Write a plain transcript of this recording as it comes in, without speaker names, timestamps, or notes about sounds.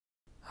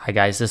Hi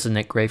guys, this is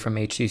Nick Gray from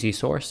HTC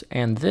Source,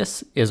 and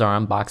this is our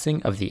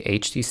unboxing of the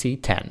HTC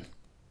 10.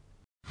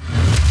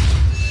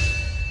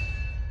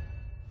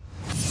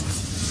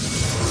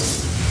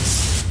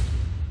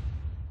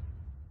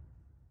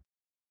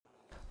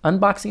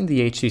 Unboxing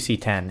the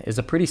HTC 10 is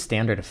a pretty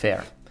standard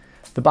affair.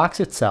 The box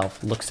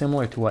itself looks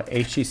similar to what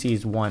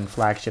HTC's One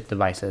flagship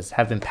devices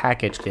have been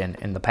packaged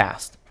in the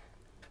past.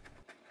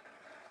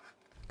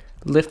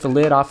 Lift the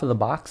lid off of the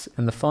box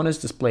and the phone is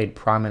displayed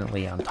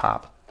prominently on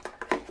top.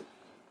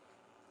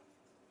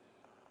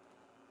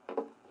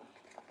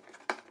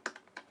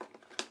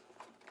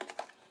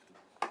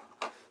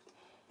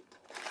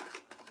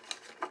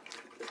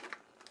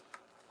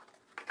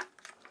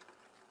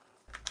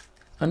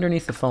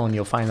 Underneath the phone,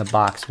 you'll find the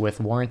box with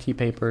warranty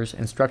papers,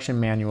 instruction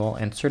manual,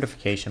 and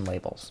certification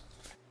labels.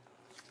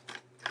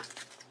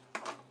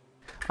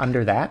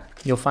 Under that,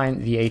 you'll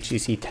find the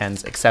HTC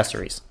 10's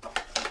accessories.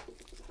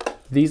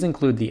 These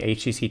include the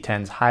HTC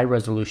 10's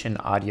high-resolution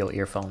audio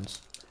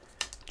earphones,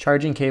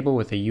 charging cable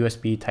with a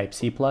USB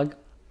Type-C plug,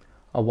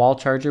 a wall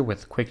charger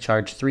with Quick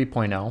Charge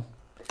 3.0,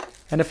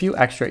 and a few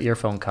extra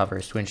earphone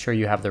covers to ensure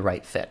you have the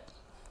right fit.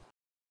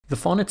 The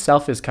phone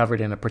itself is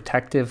covered in a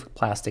protective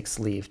plastic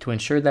sleeve to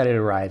ensure that it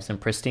arrives in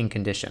pristine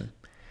condition.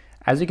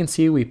 As you can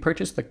see, we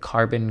purchased the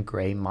carbon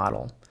gray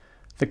model.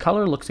 The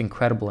color looks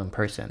incredible in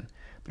person,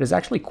 but is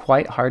actually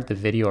quite hard to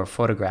video or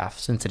photograph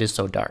since it is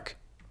so dark.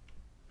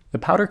 The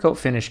powder coat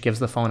finish gives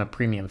the phone a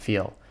premium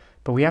feel,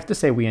 but we have to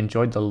say we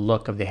enjoyed the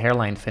look of the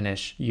hairline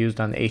finish used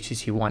on the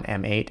HTC One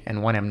M8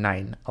 and One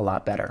M9 a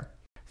lot better.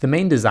 The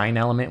main design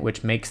element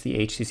which makes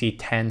the HTC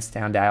 10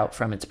 stand out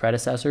from its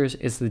predecessors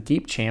is the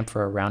deep chamfer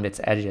around its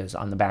edges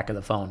on the back of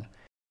the phone.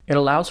 It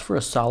allows for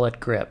a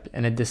solid grip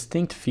and a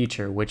distinct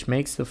feature which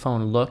makes the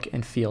phone look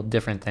and feel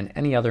different than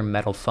any other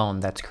metal phone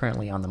that's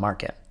currently on the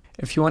market.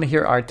 If you want to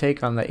hear our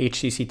take on the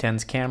HTC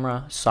 10's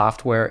camera,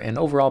 software, and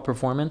overall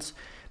performance,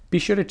 be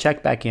sure to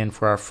check back in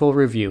for our full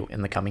review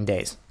in the coming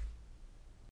days.